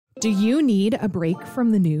Do you need a break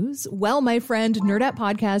from the news? Well, my friend, Nerdette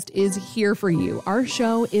Podcast is here for you. Our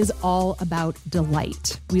show is all about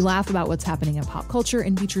delight. We laugh about what's happening in pop culture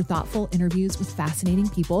and feature thoughtful interviews with fascinating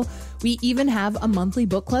people. We even have a monthly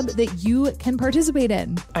book club that you can participate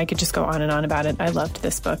in. I could just go on and on about it. I loved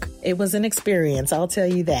this book. It was an experience, I'll tell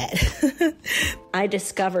you that. I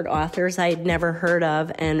discovered authors I had never heard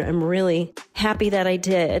of, and I'm really happy that I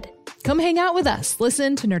did. Come hang out with us.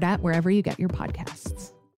 Listen to Nerdette wherever you get your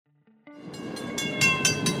podcasts.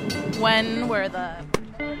 When were the...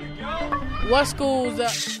 What schools...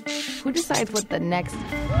 Who decides what the next...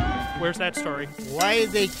 Where's that story? Why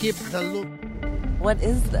they keep the loop? What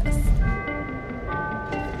is this?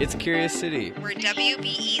 It's Curious City, where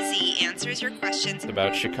WBEZ answers your questions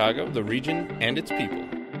about Chicago, the region, and its people.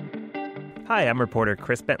 Hi, I'm reporter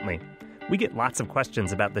Chris Bentley. We get lots of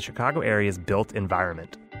questions about the Chicago area's built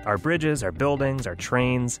environment. Our bridges, our buildings, our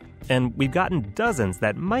trains, and we've gotten dozens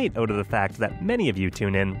that might owe to the fact that many of you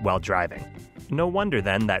tune in while driving. No wonder,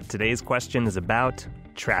 then, that today's question is about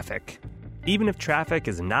traffic. Even if traffic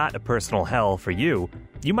is not a personal hell for you,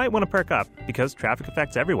 you might want to perk up because traffic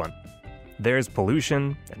affects everyone. There's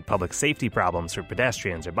pollution and public safety problems for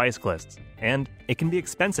pedestrians or bicyclists, and it can be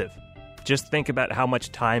expensive. Just think about how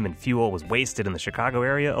much time and fuel was wasted in the Chicago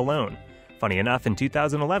area alone. Funny enough, in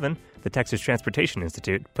 2011, the Texas Transportation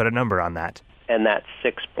Institute put a number on that. And that's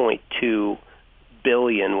 $6.2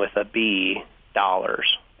 billion with a B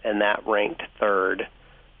dollars, and that ranked third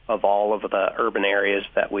of all of the urban areas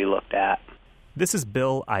that we looked at. This is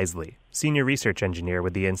Bill Isley, Senior Research Engineer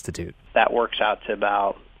with the Institute. That works out to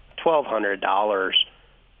about $1,200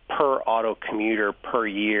 per auto commuter per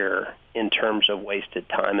year in terms of wasted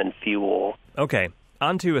time and fuel. Okay,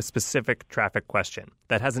 on to a specific traffic question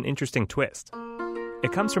that has an interesting twist.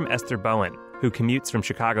 It comes from Esther Bowen, who commutes from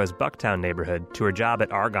Chicago's Bucktown neighborhood to her job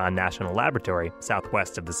at Argonne National Laboratory,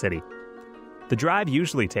 southwest of the city. The drive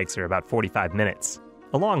usually takes her about 45 minutes,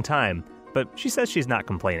 a long time, but she says she's not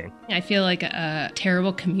complaining. I feel like a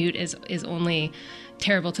terrible commute is only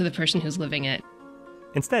terrible to the person who's living it.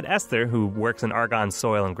 Instead, Esther, who works in Argonne's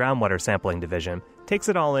Soil and Groundwater Sampling Division, takes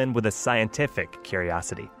it all in with a scientific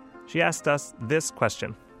curiosity. She asked us this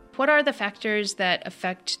question. What are the factors that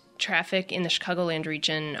affect traffic in the Chicagoland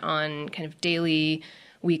region on kind of daily,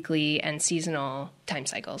 weekly, and seasonal time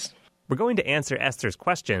cycles? We're going to answer Esther's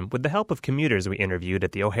question with the help of commuters we interviewed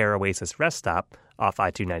at the O'Hare Oasis rest stop off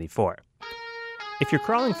I-294. If you're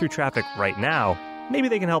crawling through traffic right now, maybe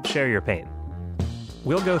they can help share your pain.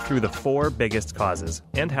 We'll go through the 4 biggest causes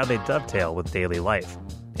and how they dovetail with daily life.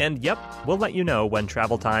 And yep, we'll let you know when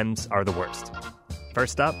travel times are the worst.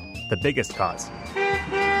 First up, the biggest cause.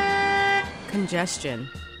 Congestion.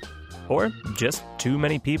 Or just too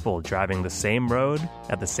many people driving the same road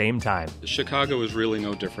at the same time. Chicago is really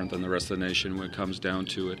no different than the rest of the nation when it comes down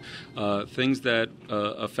to it. Things that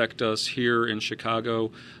affect us here in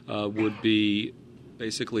Chicago would be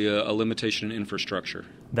basically a limitation in infrastructure.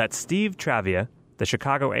 That's Steve Travia, the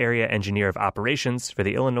Chicago Area Engineer of Operations for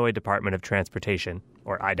the Illinois Department of Transportation,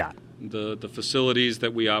 or IDOT. The facilities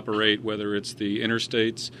that we operate, whether it's the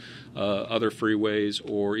interstates, other freeways,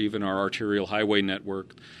 or even our arterial highway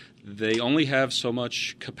network, they only have so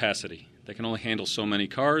much capacity. They can only handle so many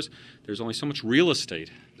cars. There's only so much real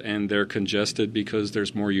estate, and they're congested because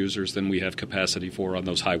there's more users than we have capacity for on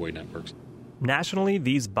those highway networks. Nationally,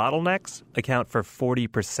 these bottlenecks account for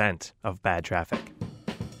 40% of bad traffic.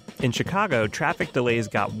 In Chicago, traffic delays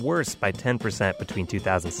got worse by 10% between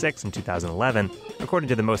 2006 and 2011, according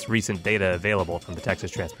to the most recent data available from the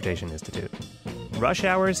Texas Transportation Institute. Rush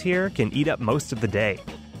hours here can eat up most of the day.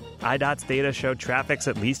 IDOT's data show traffic's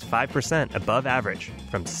at least 5% above average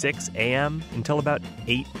from 6 a.m. until about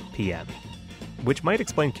 8 p.m., which might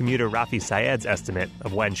explain commuter Rafi Syed's estimate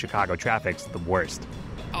of when Chicago traffic's the worst.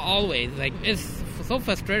 Always. It's so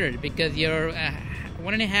frustrated because you're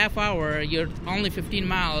 1.5 hours, you're only 15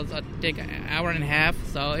 miles, take an hour and a half,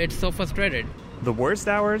 so it's so frustrated. The worst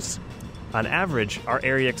hours? On average, our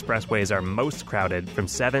area expressways are most crowded from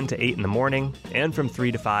 7 to 8 in the morning and from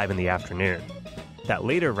 3 to 5 in the afternoon. That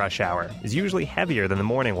later rush hour is usually heavier than the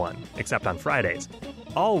morning one, except on Fridays.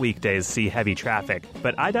 All weekdays see heavy traffic,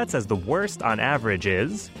 but IDOT says the worst on average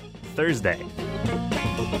is Thursday.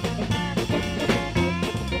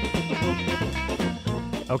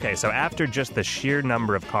 Okay, so after just the sheer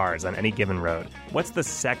number of cars on any given road, what's the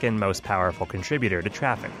second most powerful contributor to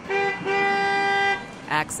traffic?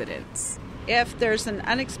 Accidents. If there's an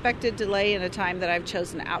unexpected delay in a time that I've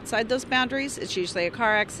chosen outside those boundaries, it's usually a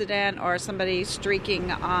car accident or somebody streaking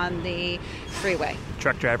on the freeway.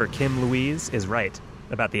 Truck driver Kim Louise is right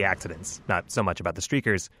about the accidents, not so much about the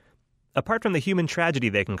streakers. Apart from the human tragedy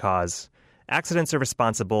they can cause, accidents are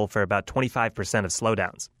responsible for about 25% of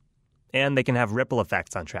slowdowns, and they can have ripple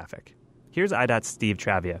effects on traffic. Here's IDOT's Steve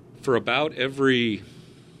Travia. For about every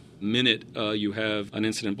minute you have an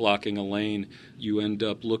incident blocking a lane, you end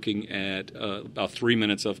up looking at about 3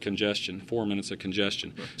 minutes of congestion, 4 minutes of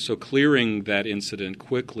congestion. So clearing that incident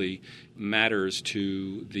quickly matters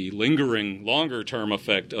to the lingering, longer-term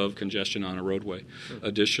effect of congestion on a roadway.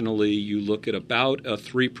 Additionally, you look at about a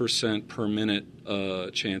 3% per minute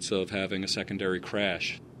chance of having a secondary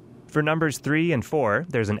crash. For numbers 3 and 4,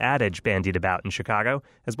 there's an adage bandied about in Chicago,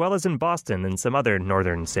 as well as in Boston and some other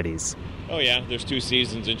northern cities. Oh, yeah, there's 2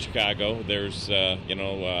 seasons in Chicago. There's,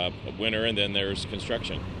 winter, and then there's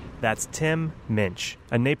construction. That's Tim Minch,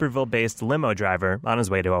 a Naperville-based limo driver on his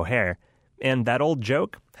way to O'Hare. And that old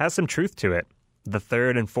joke has some truth to it. The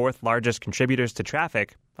 3rd and 4th largest contributors to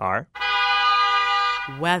traffic are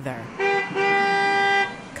weather,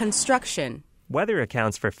 construction. Weather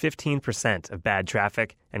accounts for 15% of bad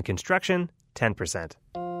traffic, and construction, 10%.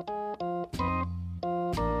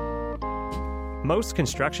 Most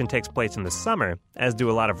construction takes place in the summer, as do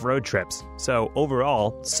a lot of road trips. So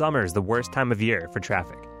overall, summer's the worst time of year for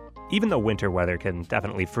traffic. Even though winter weather can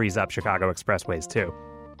definitely freeze up Chicago expressways too.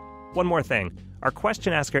 One more thing. Our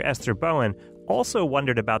question asker Esther Bowen also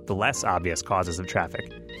wondered about the less obvious causes of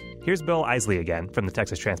traffic. Here's Bill Isley again from the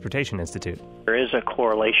Texas Transportation Institute. There is a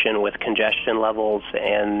correlation with congestion levels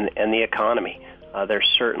and the economy. There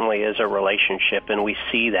certainly is a relationship, and we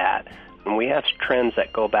see that. And we have trends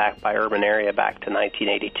that go back by urban area back to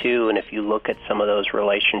 1982, and if you look at some of those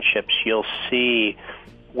relationships, you'll see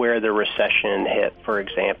where the recession hit, for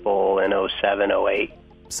example, in 07, 08.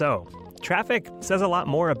 So, traffic says a lot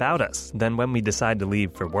more about us than when we decide to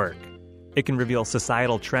leave for work. It can reveal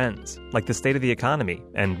societal trends, like the state of the economy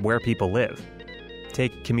and where people live.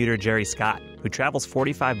 Take commuter Jerry Scott, who travels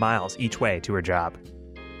 45 miles each way to her job.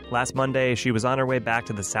 Last Monday, she was on her way back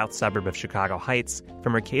to the south suburb of Chicago Heights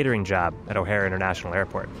from her catering job at O'Hare International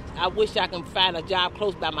Airport. I wish I could find a job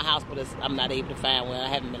close by my house, but I'm not able to find one. I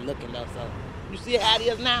haven't been looking, though. So you see how it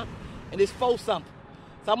is now? And it's 4-something.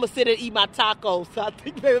 So I'm going to sit and eat my tacos. So I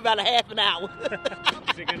think maybe about a half an hour.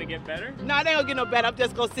 Is it going to get better? No, it ain't going to get no better. I'm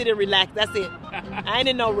just going to sit and relax. That's it. I ain't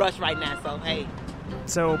in no rush right now, so hey.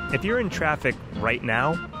 So if you're in traffic right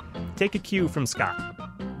now, take a cue from Scott.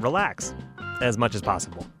 Relax as much as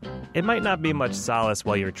possible. It might not be much solace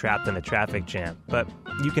while you're trapped in a traffic jam, but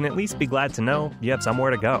you can at least be glad to know you have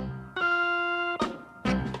somewhere to go.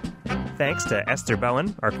 Thanks to Esther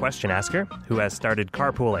Bowen, our question asker, who has started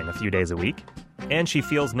carpooling a few days a week. And she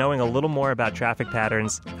feels knowing a little more about traffic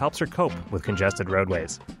patterns helps her cope with congested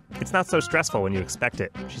roadways. It's not so stressful when you expect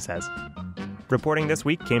it, she says. Reporting this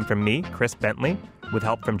week came from me, Chris Bentley, with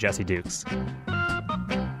help from Jesse Dukes.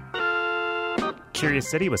 Curious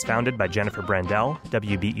City was founded by Jennifer Brandel,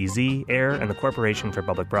 WBEZ, AIR, and the Corporation for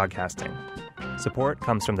Public Broadcasting. Support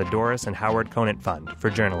comes from the Doris and Howard Conant Fund for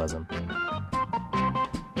Journalism.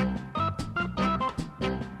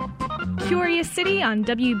 Curious City on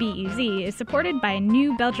WBEZ is supported by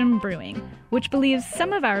New Belgium Brewing, which believes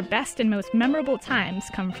some of our best and most memorable times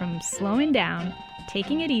come from slowing down,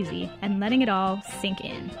 taking it easy, and letting it all sink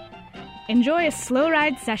in. Enjoy a slow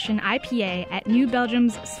ride session IPA at New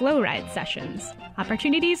Belgium's Slow Ride Sessions,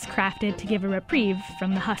 opportunities crafted to give a reprieve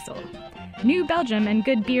from the hustle. New Belgium and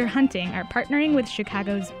Good Beer Hunting are partnering with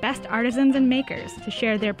Chicago's best artisans and makers to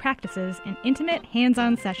share their practices in intimate,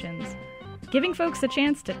 hands-on sessions, giving folks a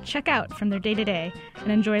chance to check out from their day-to-day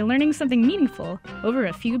and enjoy learning something meaningful over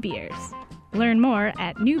a few beers. Learn more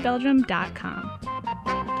at newbelgium.com.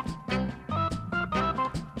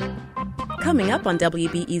 Coming up on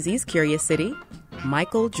WBEZ's Curious City,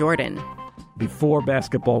 Michael Jordan. Before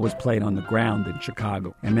basketball was played on the ground in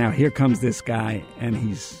Chicago. And now here comes this guy, and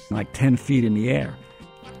he's like 10 feet in the air.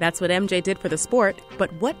 That's what MJ did for the sport,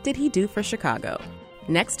 but what did he do for Chicago?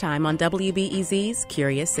 Next time on WBEZ's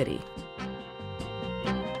Curious City.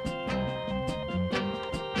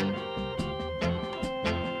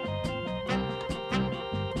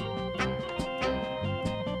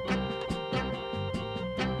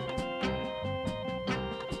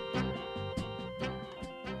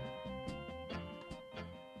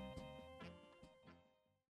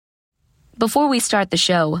 Before we start the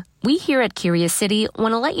show, we here at Curious City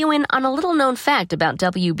want to let you in on a little-known fact about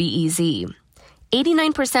WBEZ.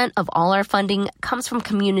 89% of all our funding comes from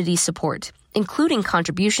community support, including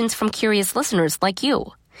contributions from curious listeners like you.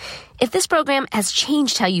 If this program has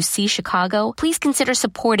changed how you see Chicago, please consider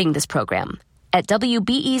supporting this program at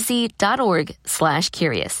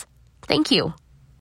wbez.org/curious. Thank you.